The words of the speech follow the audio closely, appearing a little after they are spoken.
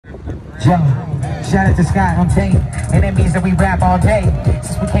Joe, shout out to Scott on tape, and that means that we rap all day.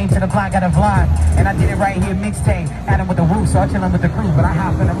 Since we came to the block, got a vlog, and I did it right here, mixtape. Adam with the woo, so I'm chilling with the crew, but I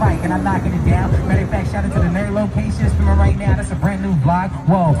hop in the mic and I'm knocking it down. Matter of fact, shout out to the nerd location, filming right now. That's a brand new vlog.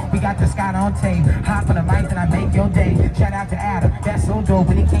 Whoa, we got the Scott on tape. Hop in the mic and I make your day. Shout out to Adam, that's so dope.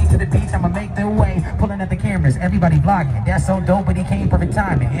 When he came to the beach, I'ma make the way. Pulling at the cameras, everybody vlogging. That's so dope, but he came perfect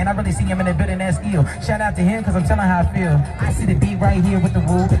timing, and I really see him in the building, that's ill. Shout out to him, cause I'm telling how I feel. I see the beat right here with the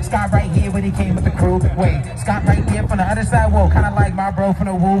woo. Scott right here when he came with the crew. Wait, Scott right there from the other side. Whoa, kinda like my bro from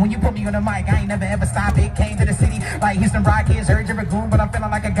the woo. When you put me on the mic, I ain't never ever stop it. Came to the city like Houston Rockets, heard your goon, but I'm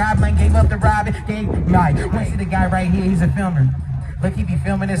feeling like a goblin. Gave up the robin, gave Mike. Wait, see the guy right here, he's a filmer. Look, he be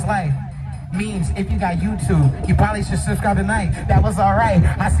filming his life. Means if you got YouTube, you probably should subscribe tonight. That was alright.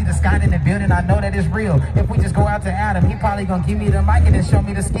 I see the Scott in the building, I know that it's real. If we just go out to Adam, he probably gonna give me the mic and then show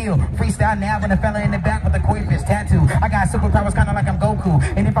me the skill. Freestyle now when the fella in the back with the koi fish tattoo. I got superpowers kinda like I'm Goku.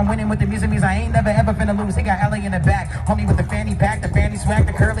 And if I'm winning with the music means I ain't never ever finna lose. He got Ellie in the back, homie with the fanny pack, the fanny swag,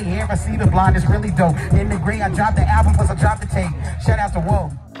 the curly hair. I see the blonde, it's really dope. In the gray, I dropped the album, plus I dropped the tape. Shout out to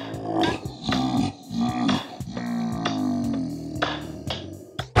Whoa.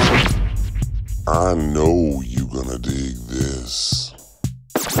 I know you gonna dig this.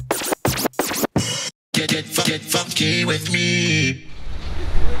 Get funky with me.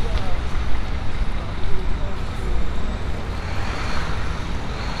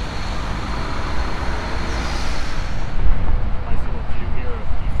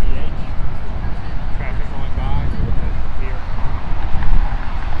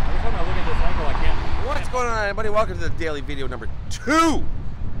 What's going on, everybody? Welcome to the daily video number 2.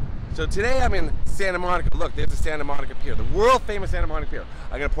 So today I'm in Santa Monica. Look, there's the Santa Monica Pier, the world famous Santa Monica Pier.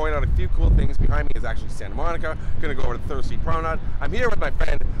 I'm gonna point out a few cool things. Behind me is actually Santa Monica. I'm gonna go over to the 3rd Street Promenade. I'm here with my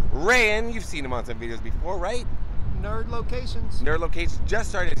friend Rayan. You've seen him on some videos before, right? Nerd Locations. Nerd Locations just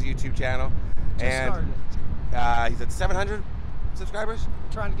started his YouTube channel. He's at 700 subscribers.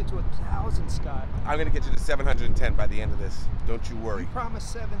 I'm trying to get to 1,000, Scott. I'm gonna get you to 710 by the end of this. Don't you worry. You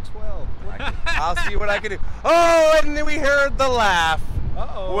promised 712. I'll see what I can do. Oh, and then we heard the laugh.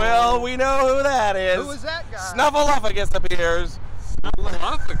 Uh-oh. Well, we know who that is. Who was that guy? Snuffleupagus appears.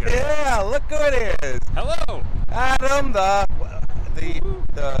 Snuffleupagus? Yeah, look who it is. Hello. Adam the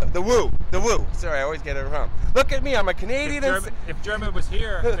woo. Sorry, I always get it wrong. Look at me, I'm a Canadian. If German was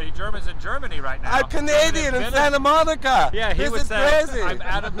here, the German's in Germany right now. I'm Canadian in Santa Monica. Yeah, he would say, crazy. I'm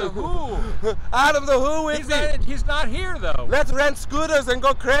Adam the Who. Adam the Who is He's not here though. Let's rent scooters and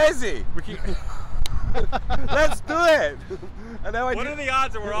go crazy. Let's do it. And then what are the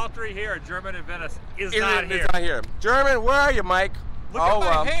odds that we're all three here and German in Venice is not here? It's not here. German, where are you, Mike? Look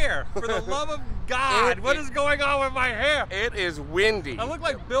at my hair. For the love of God, what is going on with my hair? It is windy. I look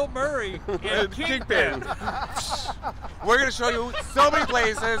like Bill Murray in Kingpin. We're going to show you so many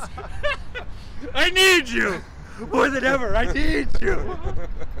places. I need you. More than ever, I need you.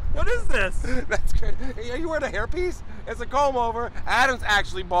 What is this? That's great. Are you wearing a hairpiece? It's a comb over. Adam's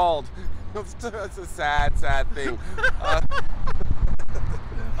actually bald. It's a sad, sad thing.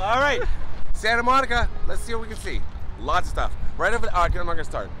 All right, Santa Monica. Let's see what we can see. Lots of stuff. Right over there. I'm not gonna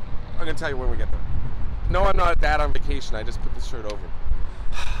start. I'm gonna tell you when we get there. No, I'm not dad on vacation. I just put this shirt over.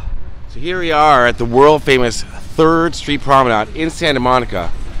 So here we are at the world famous 3rd Street Promenade in Santa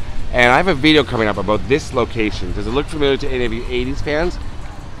Monica, and I have a video coming up about this location. Does it look familiar to any of you 80s fans?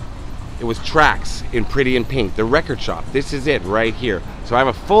 It was Tracks in Pretty in Pink, the record shop. This is it right here. So I have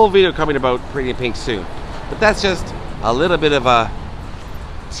a full video coming about Pretty in Pink soon. But that's just a little bit of a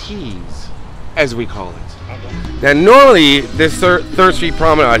tease, as we call it. Now normally this 3rd Street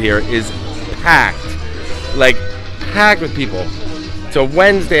Promenade here is packed, like packed with people. It's a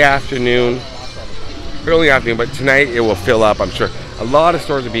Wednesday afternoon, early afternoon, but tonight it will fill up, I'm sure. A lot of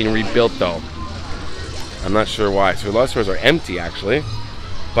stores are being rebuilt though. I'm not sure why. So a lot of stores are empty actually,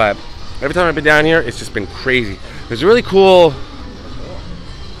 but every time I've been down here, it's just been crazy. There's a really cool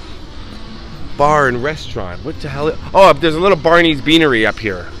bar and restaurant. What the hell? Oh, there's a little Barney's Beanery up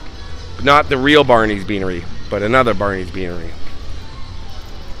here. Not the real Barney's Beanery, but another Barney's Beanery.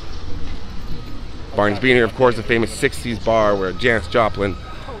 Barney's Beanery, of course, the famous 60s bar where Janis Joplin,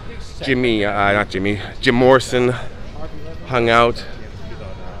 Jim Morrison hung out.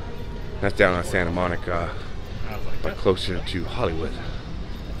 That's down on Santa Monica, but closer to Hollywood.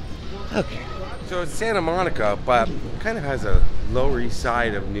 Okay, so it's Santa Monica, but kind of has a Lower East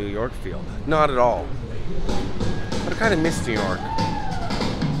Side of New York feel. Not at all, but I kind of miss New York.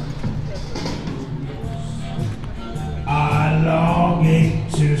 I longing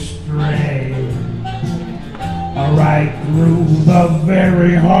to stray right through the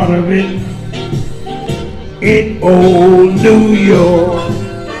very heart of it in old New York.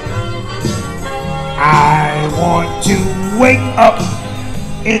 wake up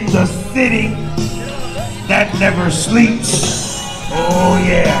in the city that never sleeps. Oh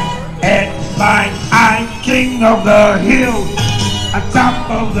yeah. And like I'm king of the hill, on top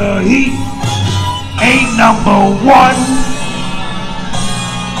of the heap, ain't number one.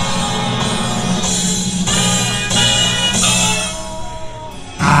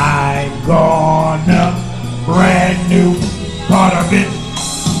 I got a brand new part of it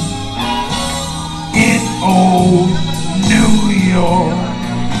in old New York.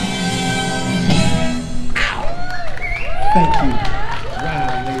 Thank you.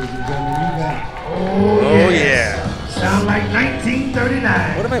 Wow, ladies and gentlemen, you got. Oh yeah. Sound like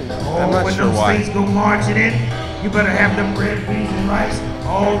 1939. What am I? I'm not when sure those why. things go marching in, you better have them red beans and rice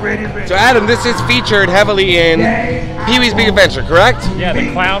already ready. So Adam, this is featured heavily in Pee-wee's Big Adventure, correct? Yeah,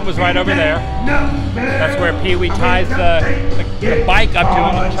 the clown was right over there. That's where Pee-wee ties the bike up to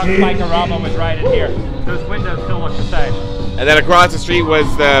him, and Chuck's Bike-a-rama was right in here. Those windows still look the same. And then across the street was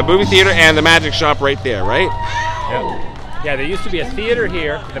the movie theater and the magic shop right there, right? Yep. Yeah, there used to be a theater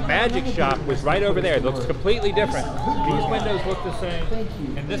here. The magic shop was right over there. It looks completely different. These windows look the same,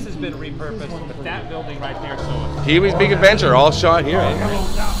 and this has been repurposed, but that building right there still is. Pee-wee's Big Adventure, all shot here. All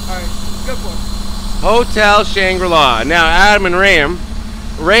right, go for it. Hotel Shangri-La. Now, Adam and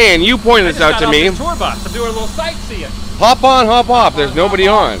Rayan, you pointed this out to me. I just got off the tour bus to do a little sightseeing. Hop on, hop off. There's nobody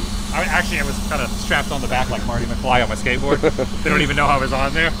on. Actually, I was kind of strapped on the back like Marty McFly on my skateboard. They don't even know I was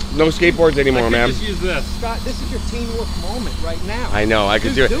on there. No skateboards anymore, man. Just use this. Scott, this is your Teen Wolf moment right now. I know, I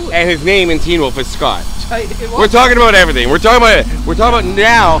could do Just it. do it. And his name in Teen Wolf is Scott. It We're talking about everything. We're talking about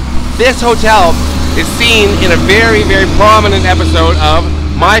now. This hotel is seen in a very, very prominent episode of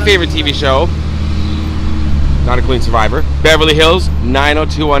my favorite TV show, Not a Clean Survivor, Beverly Hills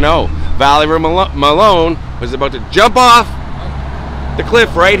 90210. Valerie Malone was about to jump off the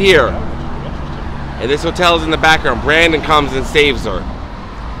cliff right here. And this hotel is in the background. Brandon comes and saves her.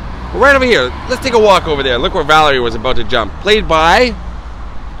 We're right over here. Let's take a walk over there. Look where Valerie was about to jump. Played by...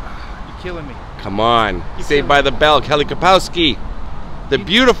 You're killing me. Come on. Saved by the Bell. Kelly Kapowski. The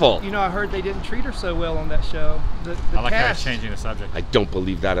beautiful. You know, I heard they didn't treat her so well on that show. The I like how cast, it's changing the subject. I don't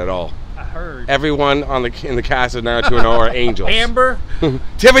believe that at all. I heard. Everyone on in the cast of 90210 are angels. Amber.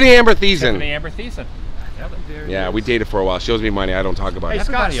 Tiffany Amber Thiessen. Tiffany Amber Thiessen. There it Yeah, is. we dated for a while. She owes me money. I don't talk about Hey it.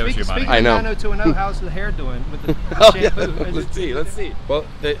 Scott, Everybody owes you money. speaking I of know. 90210, how's the hair doing with the Oh, yeah. shampoo? Is Let's it- see. Let's see. Well,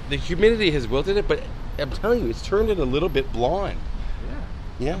 the humidity has wilted it, but I'm telling you, it's turned it a little bit blonde.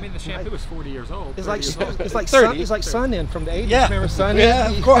 Yeah. I mean, the shampoo is 40 years old. It's like 30 years old. it's like 30. sun, it's like Sun In from the 80s. Yeah. Remember Sun In? Yeah,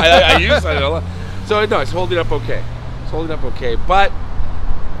 of course. I use it a lot. So no, it's holding up okay. It's holding up okay, but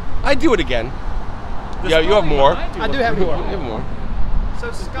I'd do it again. This Yeah, you have building more. behind you I do looks have cool. more. You have more. So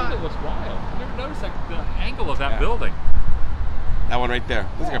This Scott, building looks wild. I've never noticed like the angle of that Yeah. building. That one right there.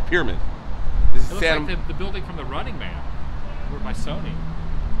 Looks like a pyramid. This It is looks Santa. like the building from the Running Man, over by Sony.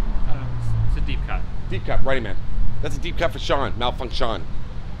 It's a deep cut. Deep cut, Running Man. That's a deep cut for Sean, Malfunct Sean.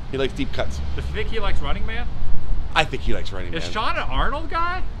 He likes deep cuts. Does you think he likes Running Man? I think he likes Running Man. Is Sean an Arnold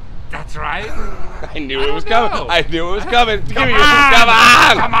guy? That's right. I knew I it was don't coming. know. I knew it was coming. Come Give me on! Come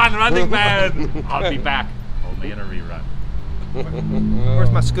on! Come on, Running Man! I'll be back. Only in a rerun. where's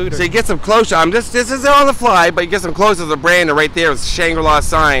my scooter? So you get some close up. This is on the fly, but you get some close ups of Brandon right there with Shangri-La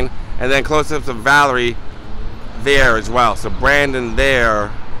sign, and then close ups of Valerie there as well. So Brandon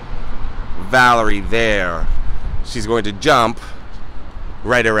there, Valerie there. She's going to jump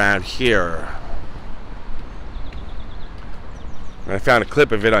right around here. And I found a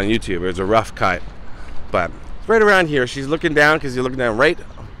clip of it on YouTube. It was a rough cut, but it's right around here. She's looking down because you're looking down right.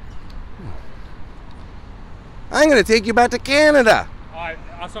 I'm going to take you back to Canada.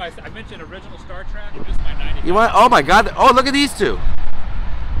 Also, I mentioned original Star Trek. This is my 90. You want? Oh my God! Oh, look at these two.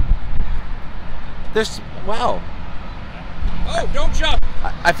 There's wow. Oh, don't jump!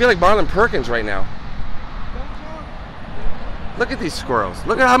 I feel like Marlon Perkins right now. Look at these squirrels.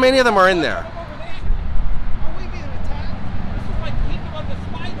 Look at how many of them are in there. Are we being attacked? This is like Kingdom of the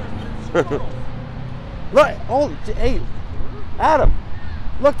Spiders, but it's squirrels. Look! Oh, hey, Adam!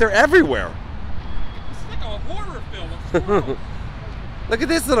 Look, they're everywhere. This is like a horror film of squirrels. Look at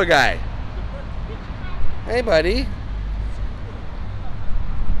this little guy. Hey, buddy.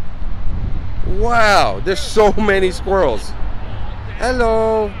 Wow, there's so many squirrels.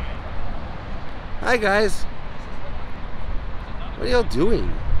 Hello. Hi, guys. What are y'all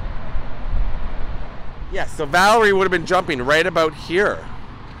doing? Yeah, so Valerie would have been jumping right about here.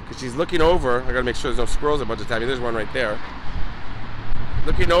 Because she's looking over. I gotta make sure there's no squirrels a bunch of time. There's one right there.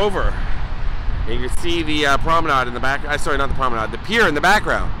 Looking over. And you can see the promenade in the back. Sorry, not the promenade. The pier in the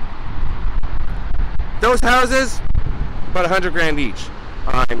background. Those houses, about 100 grand each.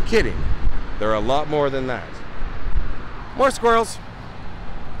 I'm kidding. They're a lot more than that. More squirrels.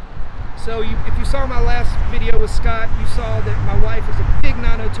 So if you saw my last video with Scott, you saw that my wife is a big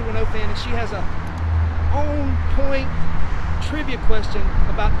 90210 fan, and she has a on-point trivia question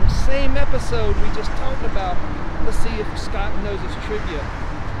about the same episode we just talked about. Let's see if Scott knows his trivia.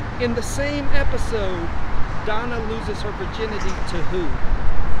 In the same episode, Donna loses her virginity to who?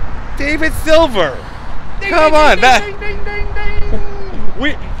 David Silver. Ding, Come ding, on, ding, that. ding, ding, ding,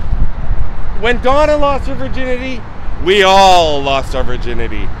 ding. When Donna lost her virginity, we all lost our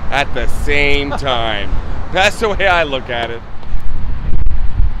virginity at the same time. That's the way I look at it.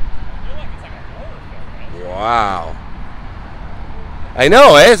 Wow. I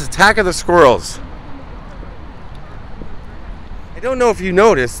know, eh? It's Attack of the Squirrels. I don't know if you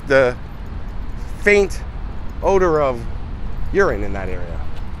noticed the faint odor of urine in that area.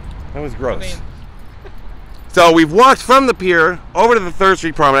 That was gross. So we've walked from the pier over to the 3rd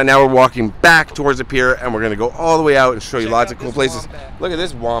Street Promenade. Now we're walking back towards the pier, and we're going to go all the way out and show you lots of cool places. Wombat. Look at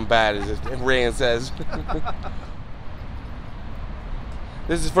this wombat, as Ryan says.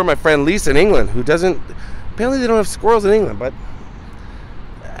 This is for my friend Lisa in England, who doesn't... Apparently they don't have squirrels in England, but...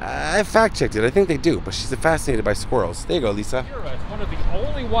 I fact-checked it. I think they do, but she's fascinated by squirrels. There you go, Lisa. It's one of the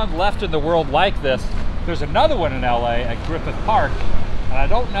only one left in the world like this. There's another one in LA at Griffith Park. And I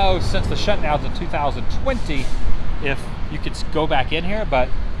don't know, since the shutdowns in 2020, if you could go back in here, but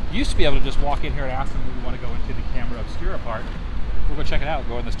you used to be able to just walk in here and ask them if you want to go into the camera obscura part. We'll go check it out,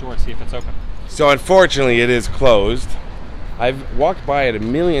 go in the store and see if it's open. So unfortunately, it is closed. I've walked by it a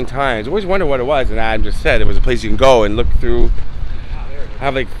million times. Always wondered what it was, and Adam just said it was a place you can go and look through,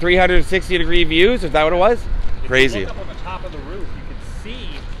 have like 360-degree views. Is that what it was? Crazy. If you look up on the top of the roof, you can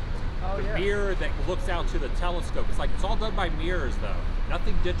see the mirror that looks out to the telescope. It's like, it's all done by mirrors though.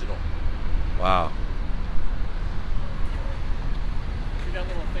 Nothing digital. Wow. See that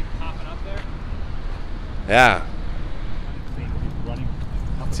little thing popping up there? Yeah.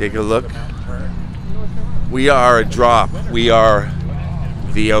 Take a look. We are a drop. We are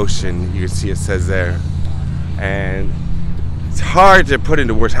the ocean. You can see it says there. And it's hard to put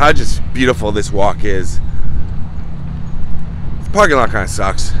into words how just beautiful this walk is. The parking lot kind of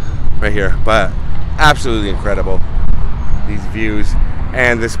sucks right here, but absolutely incredible. These views.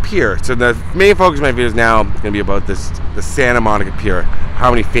 And this pier. So the main focus of my video is now going to be about the Santa Monica Pier. How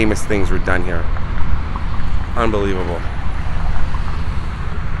many famous things were done here. Unbelievable.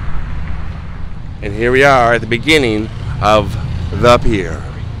 And here we are at the beginning of the pier.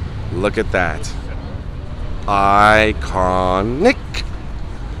 Look at that. Iconic.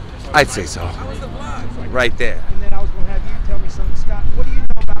 I'd say so. Right there. And then I was going to have you tell me something, Scott. What do you know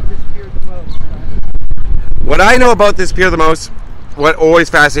about this pier the most? What I know about this pier the most, what always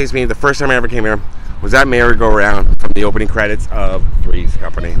fascinates me, the first time I ever came here, was that merry-go-round from the opening credits of Three's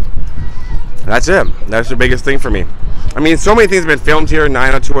Company. That's it. That's the biggest thing for me. I mean, so many things have been filmed here.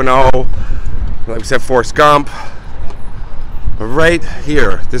 90210, like we said, Forrest Gump. But right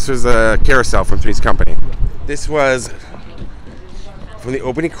here, this was a carousel from Three's Company. This was from the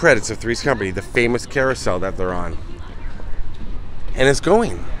opening credits of Three's Company, the famous carousel that they're on. And it's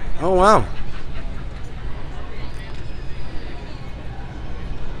going. Oh, wow.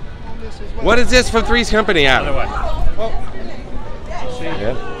 What is this from Three's Company, Adam?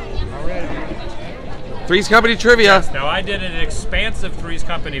 Yeah. Three's Company trivia. Now I did an expansive Three's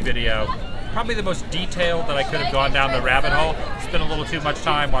Company video. Probably the most detailed that I could have gone down the rabbit hole. Spent a little too much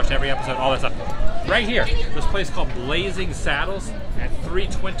time, watched every episode, all that stuff. Right here, this place called Blazing Saddles at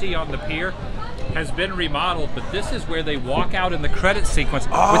 320 on the pier has been remodeled, but this is where they walk out in the credit sequence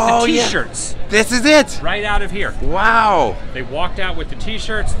with the t-shirts. Yeah. This is it. Right out of here. Wow. They walked out with the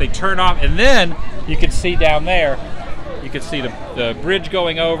t-shirts, they turn off, and then you can see down there, you can see the bridge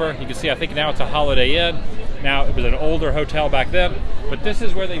going over. You can see, I think now it's a Holiday Inn. Now, it was an older hotel back then, but this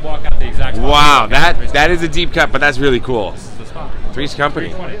is where they walk out the exact spot. Wow, that is a deep cut, but that's really cool. This is the spot. Three's Company.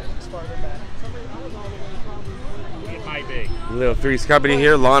 320. It might be. Little Three's Company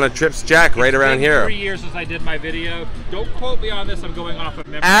here. Lana Trips Jack right around here. 3 years since I did my video. Don't quote me on this, I'm going off of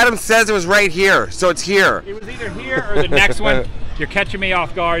memory. Adam says it was right here, so it's here. It was either here or the next one. You're catching me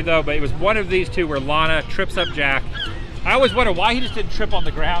off guard though, but it was one of these two where Lana trips up Jack. I always wonder why he just didn't trip on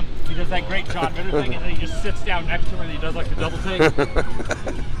the ground. He does that great John Ritter thing, and then he just sits down next to him and he does like the double take. Yeah,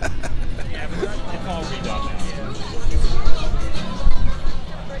 but it's all redone now.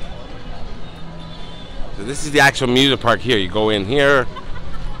 So this is the actual amusement park here. You go in here,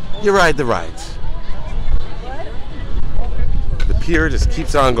 you ride the rides. The pier just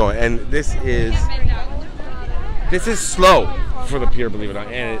keeps on going, and this is slow for the pier, believe it or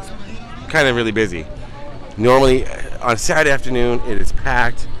not, and it's kind of really busy. Normally, on a Saturday afternoon, it is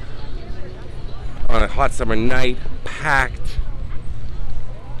packed. On a hot summer night, packed.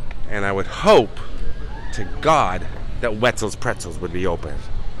 And I would hope to God that Wetzel's Pretzels would be open.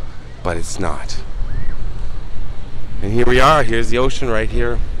 But it's not. And here we are. Here's the ocean right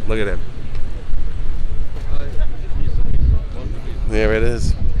here. Look at it. There it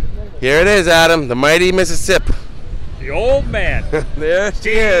is. Here it is, Adam. The mighty Mississippi. The old man. There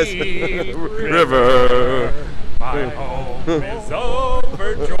she is. River. My home is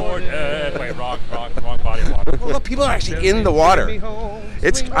over Jordan. Wait, wrong body of water. Well, look, people are actually in the water.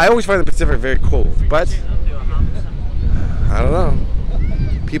 I always find the Pacific very cold, but I don't know.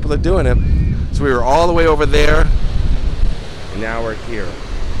 People are doing it. So we were all the way over there, and now we're here.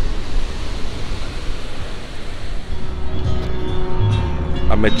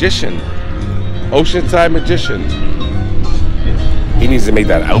 A magician, oceanside magician. He needs to make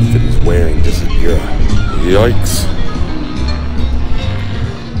that outfit he's wearing disappear. Yikes.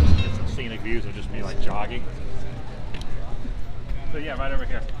 Some scenic views of just me like jogging. So yeah, right over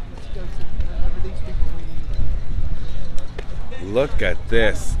here. Look at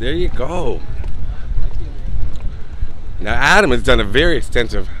this. There you go. Now Adam has done a very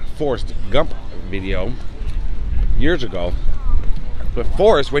extensive Forrest Gump video years ago. But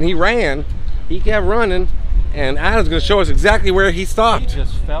Forrest, when he ran, he kept running, and Adam's going to show us exactly where he stopped. He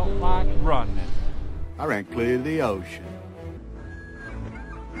just felt like running. I ran clear to the ocean.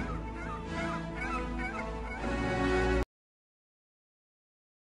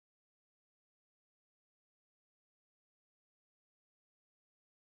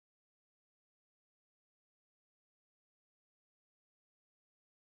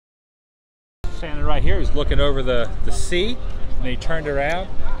 Standing right here, he's looking over the sea, and he turned around,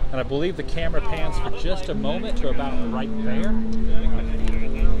 and I believe the camera pans for just a moment to about right there.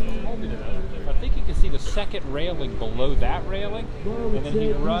 I think you can see the second railing below that railing, and then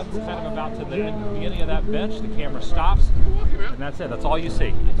he runs kind of about to the beginning of that bench. The camera stops, and that's it. That's all you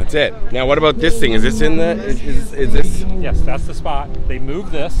see. That's it. Now, what about this thing? Is this in the? Is this? Yes, that's the spot. They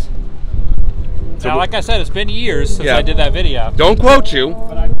moved this. So now, like I said, it's been years since I did that video. Don't quote you.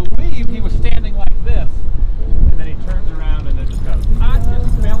 But I believe he was standing like this, and then he turns around and then just goes, I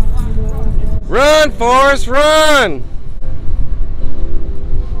just felt like running. Run, Forrest, run!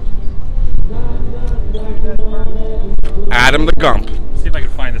 Adam the Gump. See if I can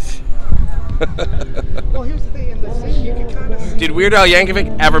find this. Well, here's the thing, in the scene you can kind of see. Did Weird Al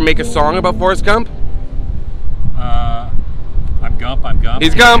Yankovic ever make a song about Forrest Gump? I'm Gump, I'm Gump.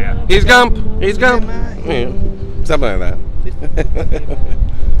 He's Gump, Yeah. he's Gump, he's Gump. Yeah, something like that.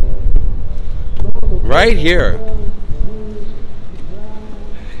 Right here.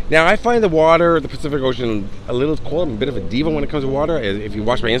 Now, I find the water, the Pacific Ocean, a little cold. I'm a bit of a diva when it comes to water. If you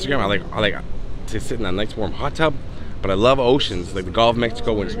watch my Instagram, I like to sit in a nice warm hot tub. But I love oceans, like the Gulf of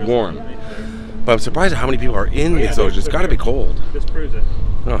Mexico when it's warm. But I'm surprised at how many people are in this ocean. It's got to be cold. This proves it.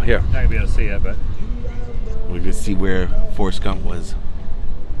 Oh, here. Not gonna be able to see it, but We can see where Forrest Gump was.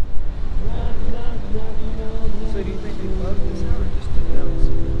 So do you think they loved this out or just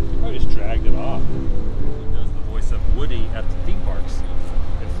didn't I just dragged it off. He does the voice of Woody at the theme parks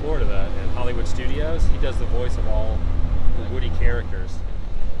in Florida, in Hollywood Studios. He does the voice of all the Woody characters.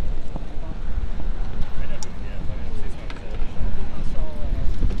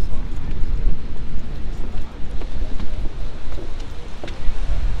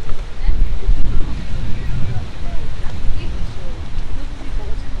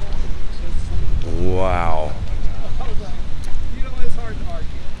 Wow. You know, it's hard to argue.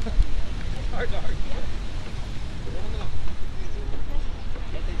 It's hard to argue.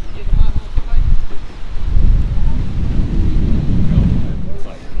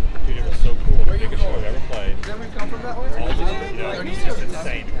 Dude, it was so cool. The biggest show I've ever played. Does everyone come from that way? All just, you know, it's just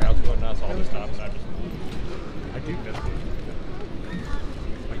insane. The crowd's going nuts, all this stuff, and I do miss it.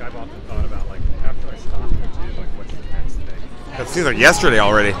 Like, I've often thought about, like, after I stop here too, like, what's the next thing? That seems like yesterday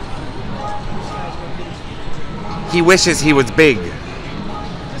already. He wishes he was big.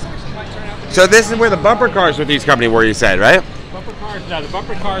 So this is where the bumper cars with these company were, you said, right? Bumper cars, no, the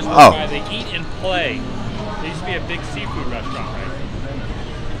bumper cars were Oh. by the Eat and Play. There used to be a big seafood restaurant, right?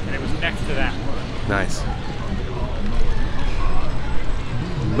 And it was next to that. Nice.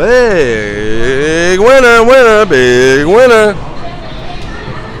 Big winner, winner, big winner.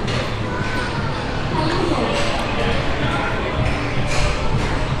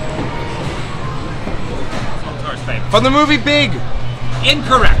 From the movie Big.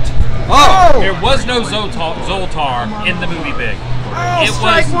 Incorrect. Oh! There was no Zoltar in the movie Big. Oh, It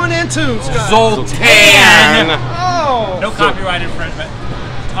strike was 1 and 2, Scott. Zoltan. Oh! No copyright infringement.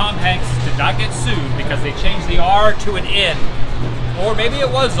 Tom Hanks did not get sued because they changed the R to an N. Or maybe it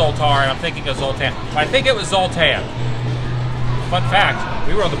was Zoltar, and I'm thinking of Zoltan. But I think it was Zoltan. Fun fact,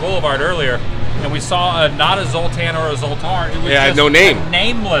 we were on the boulevard earlier, and we saw not a Zoltan or a Zoltar. It was just no name. a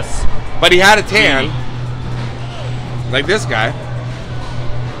nameless. But he had a tan. Like this guy.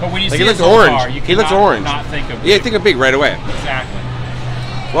 But when you Like see he looks a Zoltar, orange. you He looks cannot orange. not think of Yeah, think of big right away. Exactly.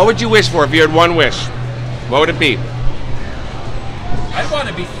 What would you wish for if you had one wish? What would it be? I want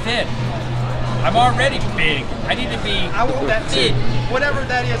to be thin. I'm already big. I need to be I want that too. thin. Whatever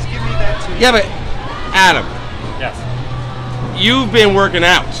that is, give me that too. Yeah, but Adam, Yes. you've been working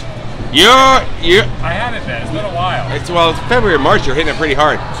out. You're I haven't been. It's been a while. it's February, March. You're hitting it pretty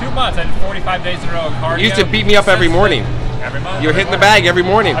hard. 2 months. I did 45 days in a row of cardio. You used to beat me up every morning. Every month. You're hitting the bag every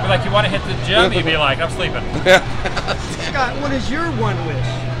morning. I'd be like, you want to hit the gym? You'd be like, I'm sleeping. Scott, what is your one wish?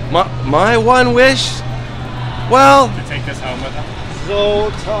 My one wish? Well, To take this home with him.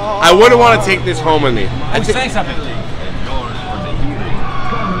 Zoltar. I wouldn't want to take this home with me. Oh, say something.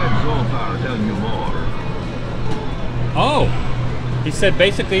 Oh. He said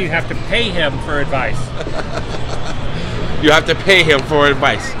basically you have to pay him for advice. You have to pay him for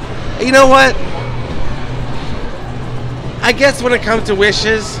advice. You know what? I guess when it comes to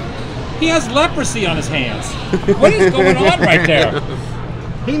wishes, He has leprosy on his hands. What is going on right there?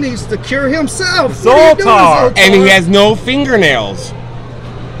 He needs to cure himself. Zoltar, and he has no fingernails.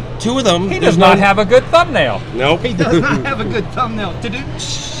 2 of them. He does not have a good thumbnail. Nope. He does not have a good thumbnail.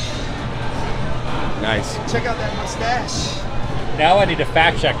 Nice. Check out that mustache. Now I need to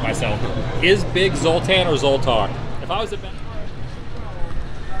fact check myself. Is Big Zoltan or Zoltar? If I was a benchmark.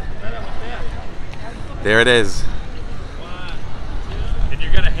 There it is. And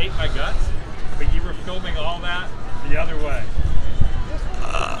you're gonna hate my guts, but you were filming all that the other way.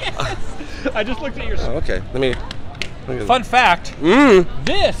 Yes. I just looked at your. Oh, okay. Let me. Fun fact.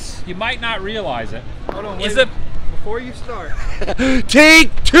 This you might not realize it. Hold on, Is wait. it? Before you start.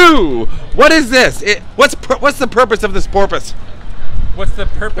 Take 2. What is this? What's the purpose of this porpoise? What's the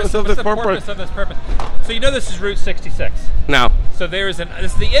purpose of what's this the purpose? purpose of this purpose? So you know this is Route 66. No. So there is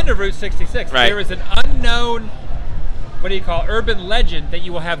this is the end of Route 66. Right. There is an unknown, what do you call it, urban legend that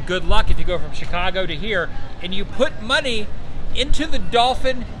you will have good luck if you go from Chicago to here and you put money into the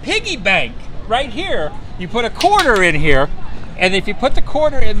dolphin piggy bank right here. You put a quarter in here, and if you put the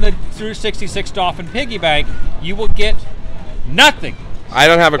quarter in the Route 66 dolphin piggy bank, you will get nothing. I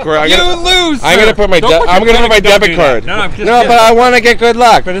don't have a quarter. Lose. I'm gonna put my I'm gonna put my debit card. No, I'm just no, kidding. but I want to get good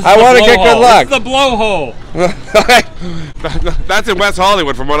luck. I want to get good luck. This is the blowhole. That's in West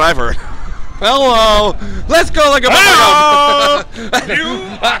Hollywood, from what I've heard. Hello. Let's go look at Hello. You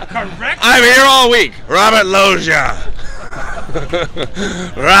are correct. I'm here all week. Robert Loggia.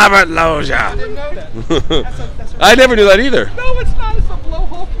 Robert Loggia. I didn't know that. That's I never knew that either. No, it's not. It's a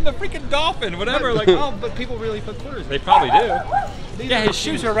blowhole from the freaking dolphin. Whatever. Like, Oh, but people really put quarters in. they probably do. Yeah, his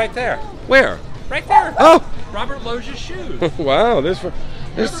shoes are right there. Where? Right there. Oh. Robert Loggia's shoes. Wow. This.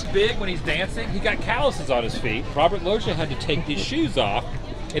 Remember Big when he's dancing? He got calluses on his feet. Robert Loggia had to take these shoes off,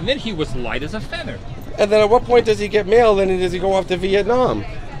 and then he was light as a feather. And then at what point does he get mail? Then does he go off to Vietnam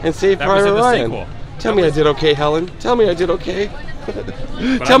and save That was Private in the Ryan? sequel. Tell me I did okay, Helen. Tell me I did okay. But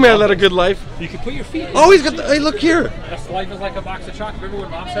Tell me I love led a it. good life. You can put your feet in. Oh, he's got. Hey, look here. That's life is like a box of chocolate. Remember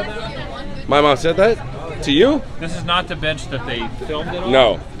when Mom said that? My mom said that to you? This is not the bench that they filmed it on.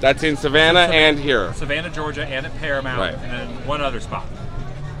 No, that's in Savannah and here. Savannah, Georgia, and at Paramount, Right. and then one other spot.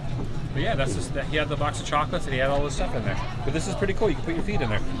 But yeah, that's just, he had the box of chocolates and he had all this stuff in there. But this is pretty cool. You can put your feet in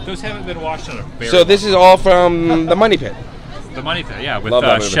there. Those haven't been washed in a very So this is all from the Money Pit. the money thing, yeah, with Love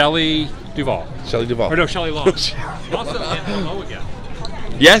that movie. Shelley Duvall. Shelley Duvall. Or no, Shelley Long. Also in Hello Again.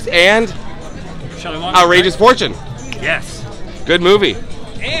 Yes, and Shelley Long. Outrageous Fortune. Yes. Good movie.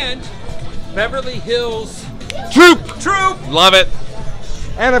 And Beverly Hills Troop. Love it.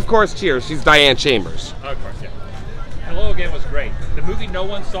 And of course, Cheers. She's Diane Chambers. Oh, of course, yeah. Hello Again was great. The movie no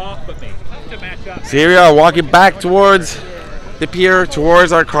one saw but me. To match up. So here we are walking back towards the pier,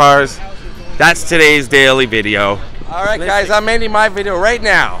 towards our cars. That's today's daily video. All right, guys, I'm ending my video right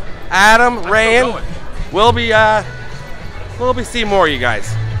now. Adam, Rayan, we'll be seeing more of you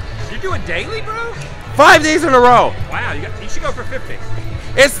guys. You're doing daily, bro? 5 days in a row. Wow, you should go for 50.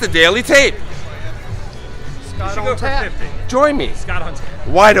 It's the Daily Tape. You should go for 50. Join me. Scott on tap.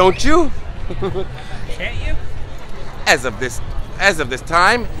 Why don't you? Can't you? As of this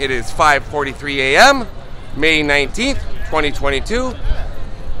time, it is 5:43 a.m., May 19th, 2022.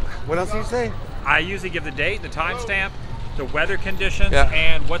 What else do you say? I usually give the date, the timestamp, the weather conditions, Yeah.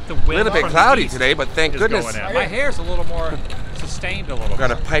 and what the wind. A little bit from the cloudy east today, but thank is goodness. going at. My hair's a little more sustained a little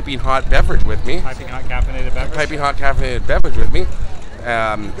Got a bit. piping hot beverage with me. Piping hot caffeinated beverage. Piping hot caffeinated beverage with me.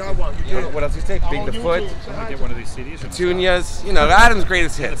 What else you say? Big the Foot, I get one of these CDs. Petunias. You know, Adam's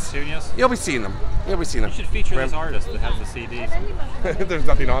greatest hits. Petunias. You'll be seeing them. You'll be seeing them. You should feature this artist that has the CDs. There's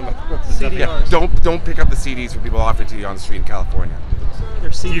nothing on them. CDRs. Don't pick up the CDs when people offer it to you on the street in California. They're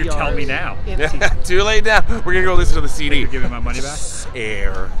CDRs. You tell me now. Too late now. We're gonna go listen to the CD. You're giving my money back?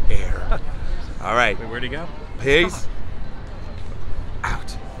 Air. All right. Wait, where'd he go? Peace.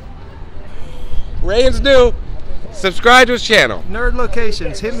 Out. Rain's new. Subscribe to his channel. Nerd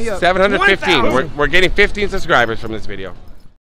Locations, hit me up. 715. 1,000. We're getting 15 subscribers from this video.